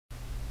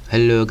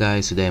Hello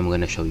guys, today I'm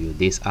gonna show you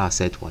this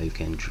asset where you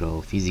can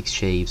draw physics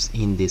shapes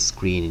in this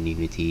screen in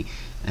Unity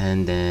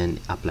and then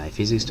apply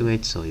physics to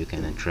it so you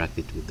can interact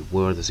it with the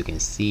world. As you can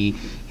see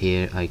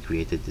here, I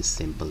created this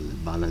simple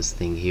balance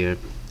thing here.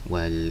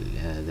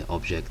 The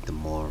object, the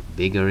more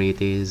bigger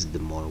it is, the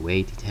more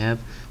weight it have.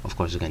 Of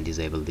course you can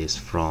disable this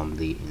from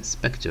the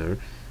inspector,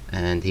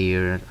 and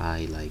here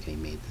I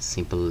made a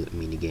simple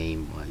mini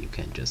game where you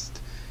can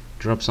just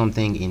drop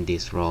something in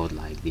this road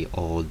like the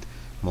old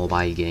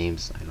mobile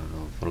games. I don't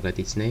know, forget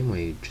its name,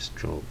 where you just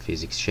draw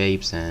physics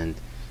shapes and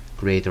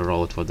create a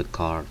road for the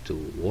car to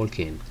walk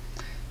in.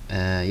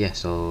 Yeah,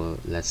 so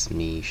let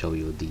me show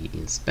you the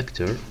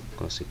inspector. Of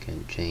course you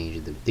can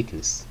change the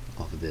thickness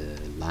of the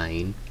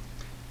line,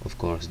 of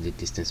course the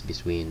distance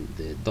between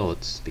the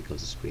dots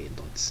because it's create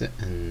dots,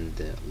 and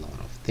a lot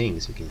of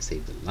things. You can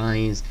save the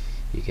lines,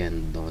 you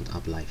can don't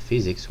apply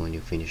physics when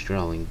you finish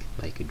drawing,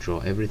 like you draw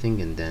everything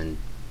and then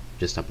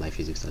just apply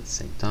physics at the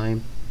same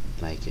time,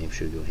 like I'm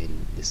sure you're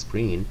in the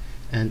screen,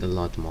 and a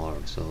lot more.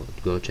 So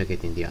go check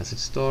it in the asset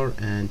store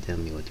and tell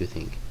me what you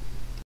think.